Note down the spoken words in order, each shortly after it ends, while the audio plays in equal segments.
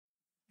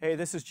Hey,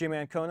 this is Jim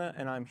Ancona,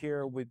 and I'm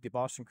here with the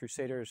Boston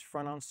Crusaders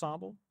front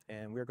ensemble,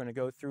 and we're going to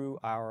go through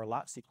our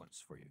lot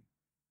sequence for you.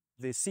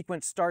 The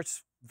sequence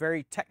starts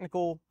very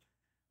technical,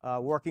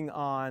 working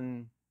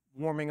on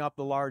warming up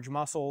the large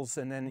muscles,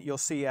 and then you'll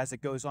see as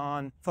it goes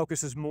on,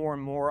 focuses more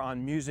and more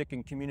on music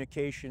and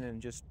communication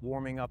and just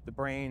warming up the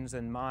brains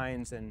and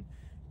minds and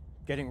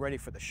getting ready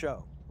for the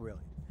show, really.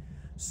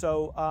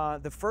 So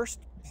the first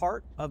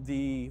part of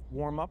the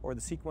warm-up or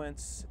the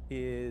sequence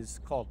is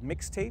called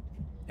mixtape.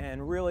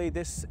 And really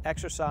this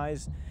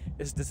exercise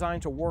is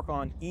designed to work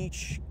on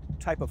each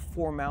type of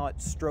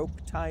 4-mallet stroke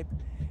type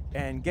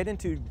and get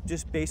into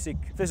just basic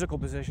physical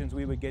positions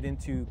we would get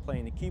into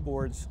playing the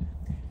keyboards.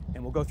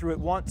 And we'll go through it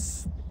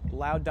once,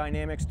 loud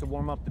dynamics to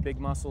warm up the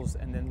big muscles,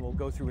 and then we'll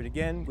go through it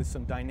again with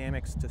some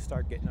dynamics to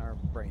start getting our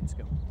brains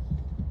going.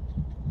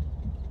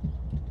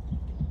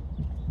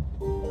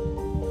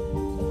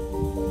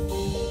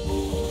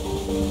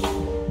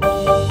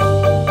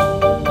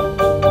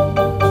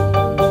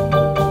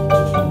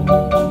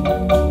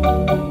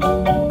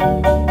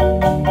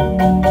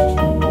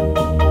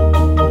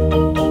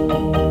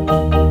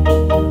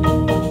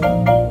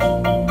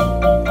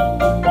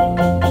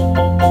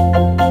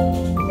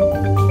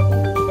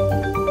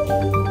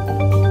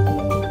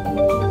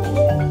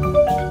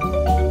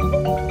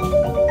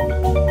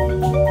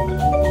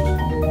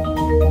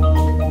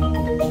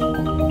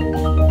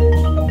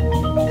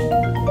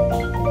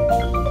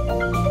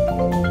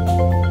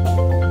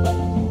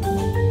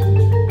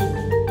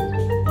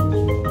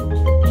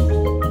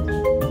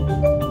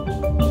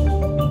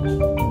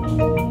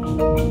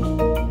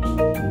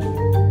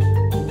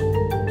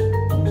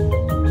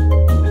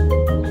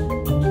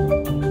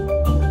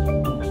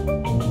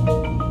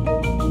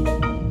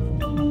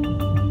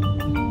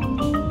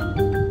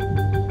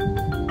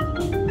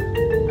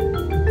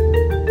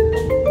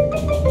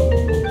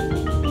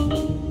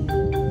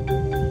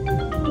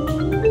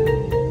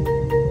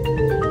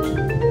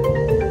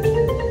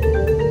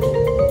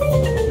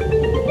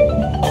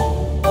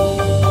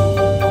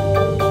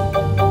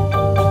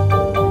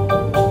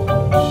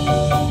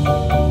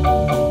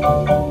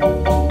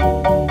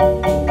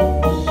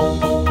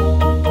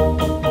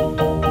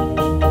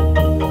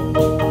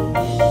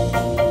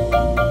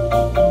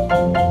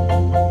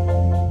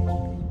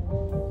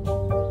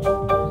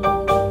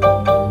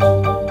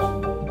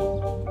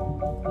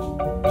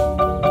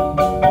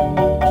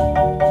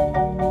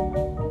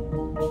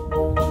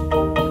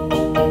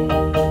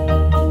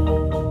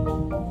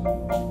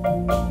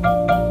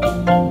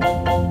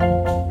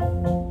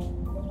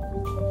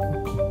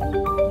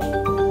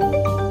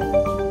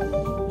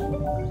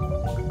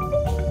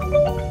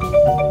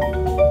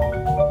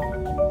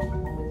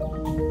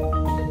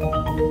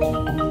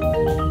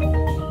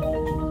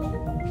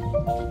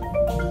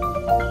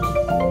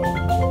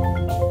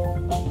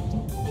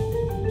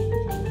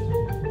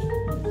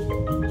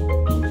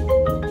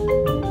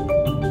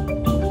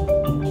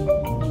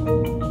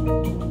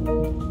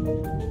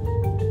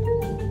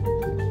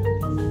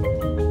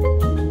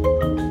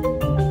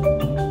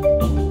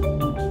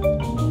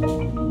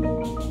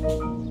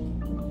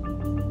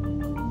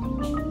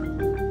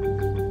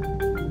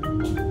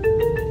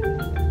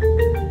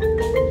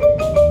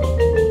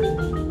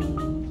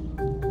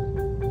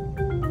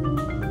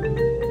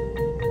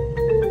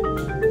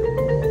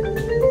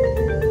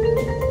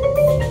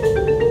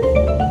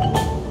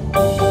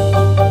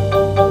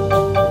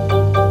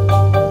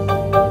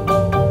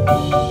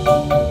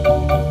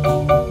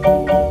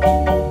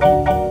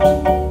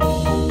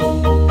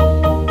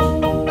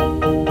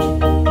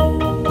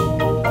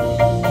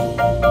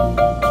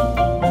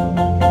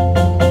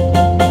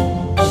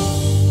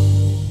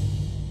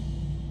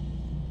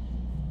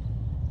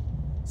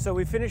 So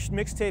we finished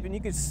mixtape, and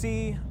you can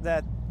see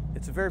that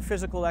it's a very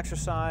physical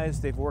exercise.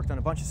 They've worked on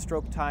a bunch of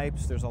stroke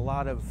types. There's a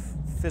lot of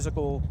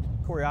physical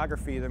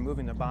choreography. They're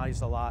moving their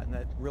bodies a lot, and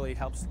that really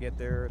helps to get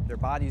their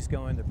bodies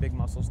going, their big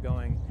muscles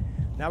going.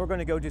 Now we're going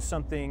to go do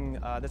something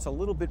that's a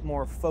little bit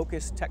more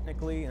focused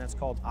technically, and it's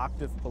called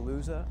Octave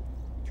Palooza.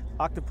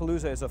 Octave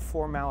Palooza is a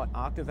 4-mallet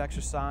octave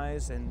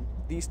exercise, and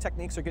these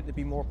techniques are getting to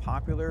be more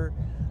popular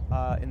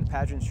in the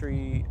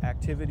pageantry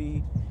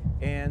activity.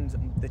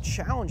 And the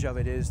challenge of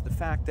it is the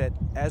fact that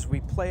as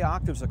we play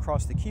octaves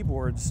across the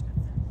keyboards,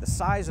 the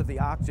size of the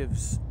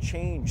octaves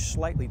change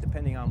slightly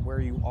depending on where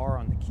you are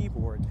on the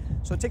keyboard.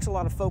 So it takes a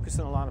lot of focus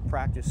and a lot of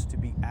practice to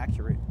be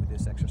accurate with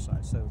this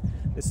exercise. So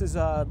this is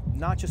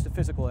not just a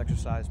physical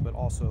exercise, but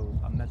also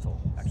a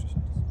mental exercise.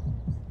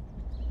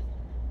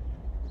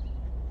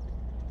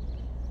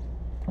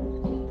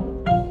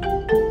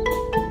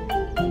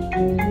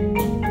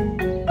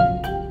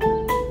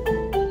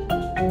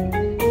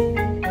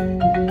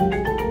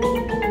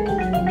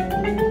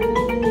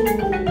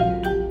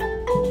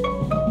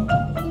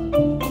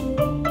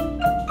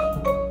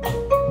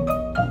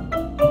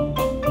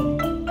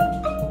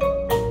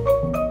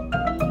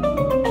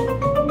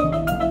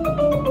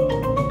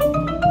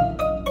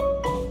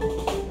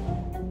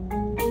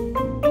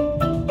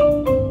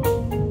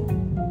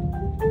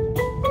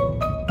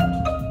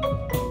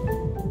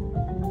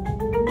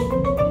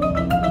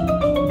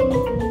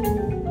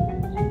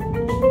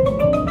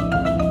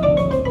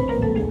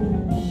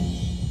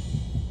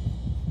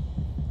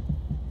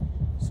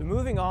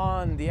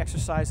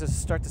 exercises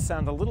start to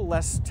sound a little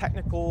less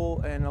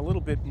technical and a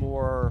little bit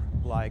more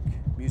like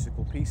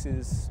musical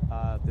pieces.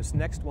 This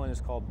next one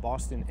is called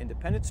Boston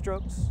Independent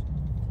Strokes,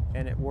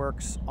 and it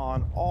works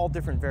on all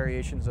different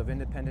variations of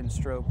independent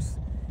strokes.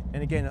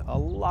 And again, a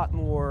lot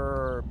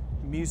more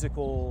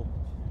musical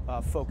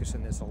focus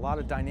in this, a lot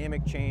of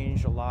dynamic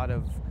change, a lot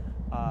of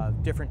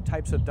different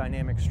types of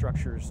dynamic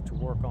structures to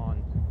work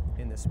on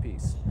in this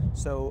piece.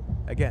 So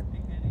again,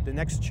 the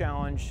next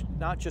challenge,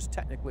 not just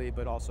technically,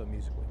 but also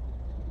musically.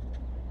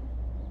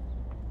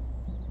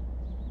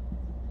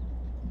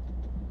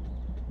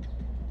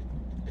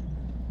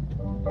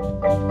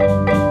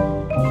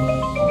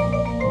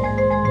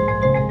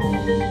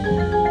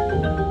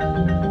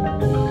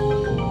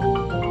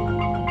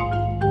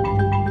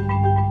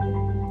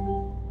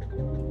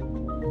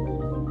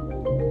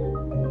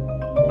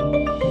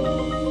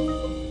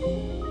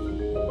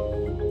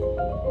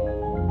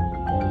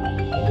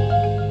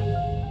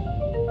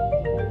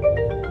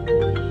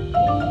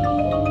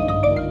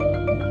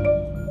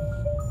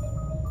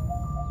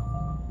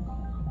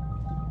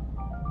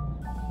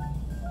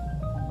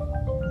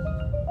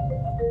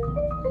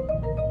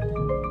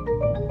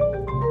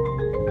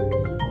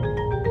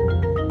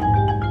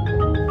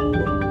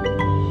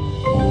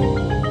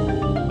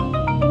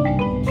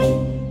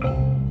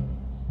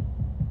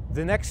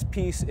 The next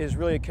piece is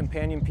really a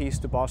companion piece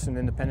to Boston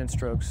Independent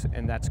Strokes,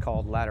 and that's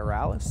called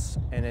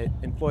Lateralis, and it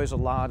employs a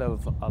lot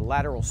of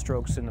lateral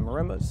strokes in the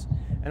marimbas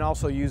and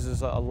also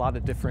uses a lot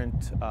of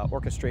different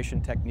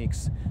orchestration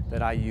techniques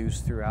that I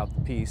use throughout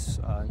the piece,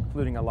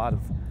 including a lot of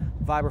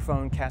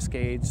vibraphone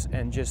cascades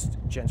and just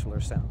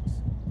gentler sounds.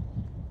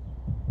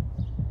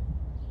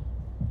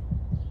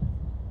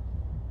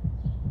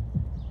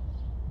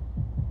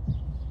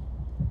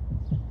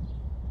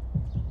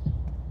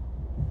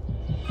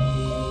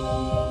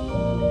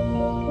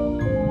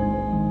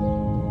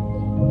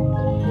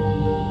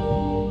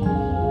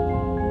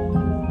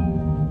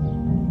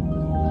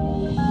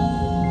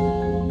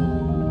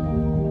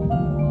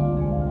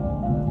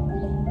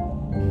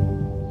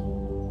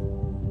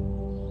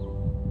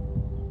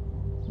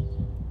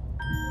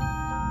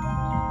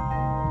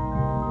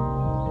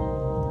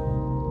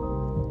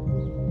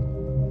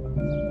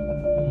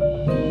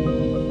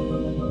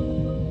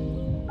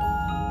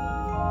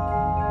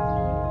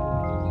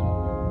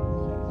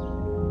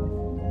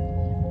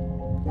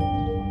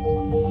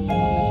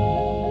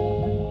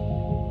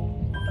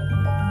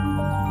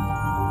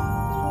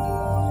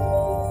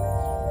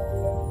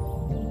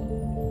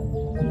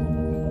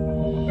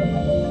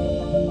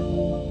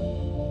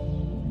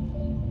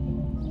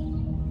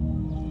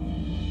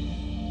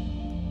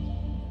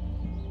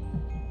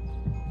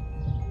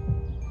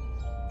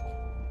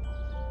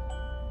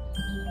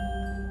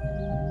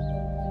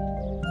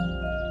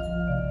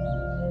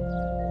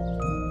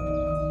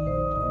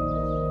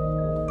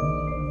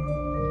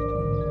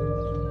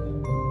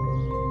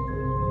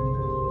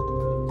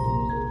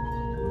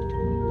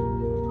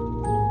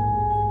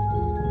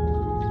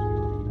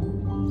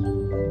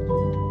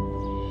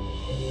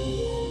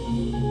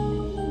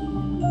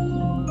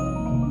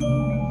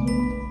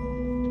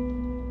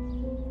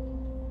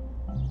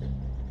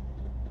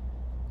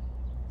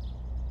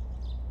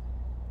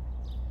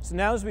 So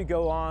now as we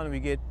go on,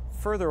 we get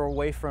further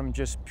away from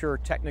just pure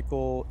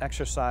technical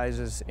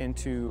exercises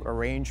into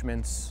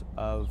arrangements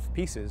of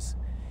pieces.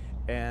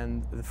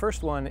 And the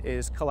first one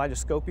is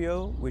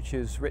Caleidoscópio, which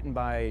is written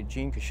by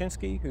Gene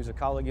Kaczynski, who's a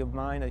colleague of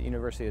mine at the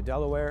University of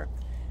Delaware.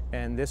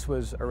 And this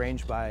was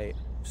arranged by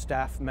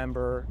staff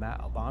member Matt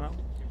Albano.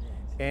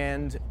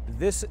 And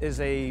this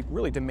is a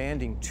really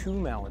demanding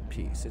two-mallet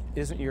piece. It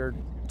isn't your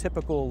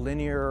typical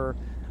linear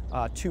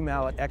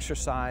two-mallet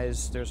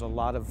exercise. There's a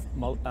lot of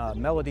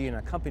melody and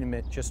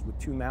accompaniment just with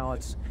two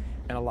mallets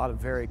and a lot of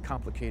very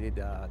complicated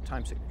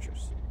time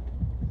signatures.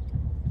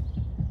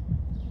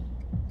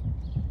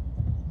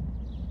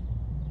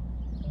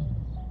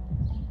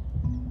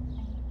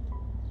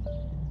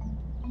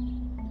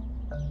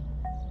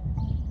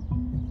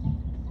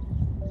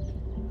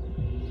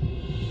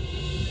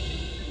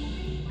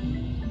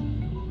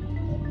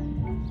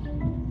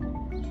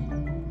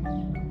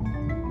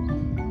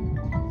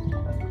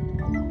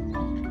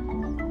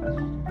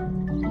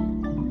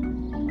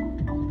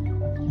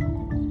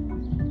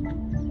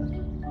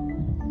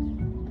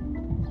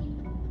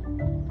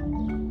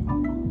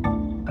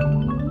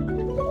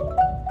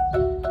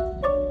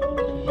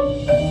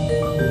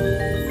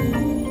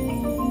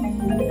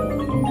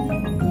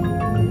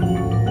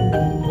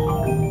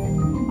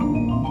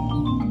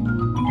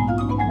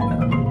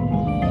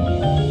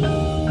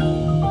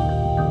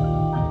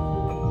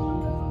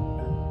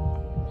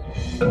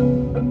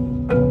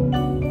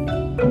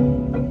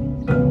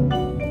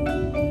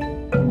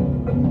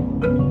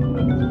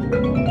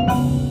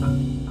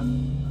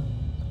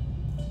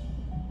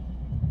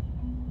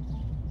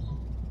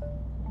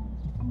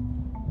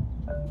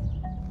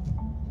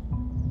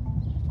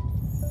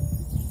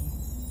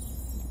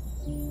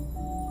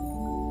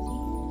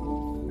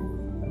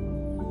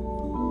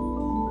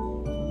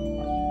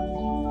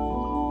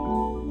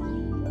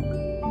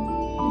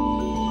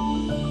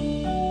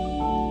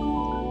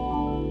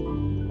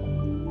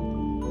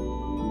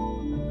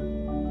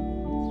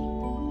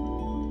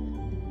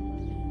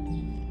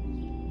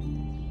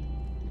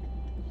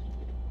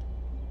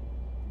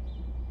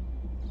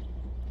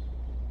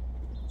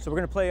 So we're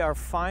going to play our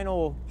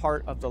final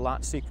part of the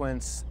lot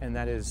sequence, and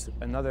that is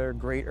another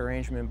great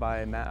arrangement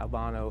by Matt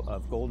Albano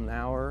of Golden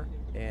Hour.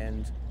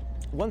 And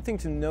one thing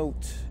to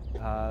note,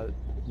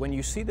 when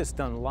you see this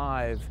done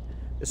live,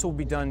 this will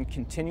be done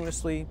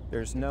continuously.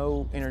 There's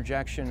no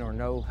interjection or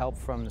no help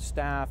from the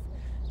staff.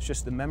 It's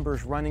just the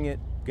members running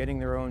it, getting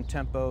their own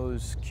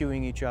tempos,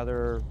 cueing each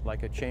other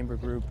like a chamber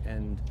group,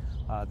 and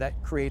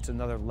that creates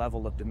another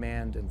level of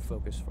demand and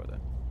focus for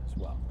them as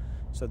well.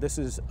 So this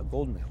is a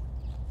Golden Hour.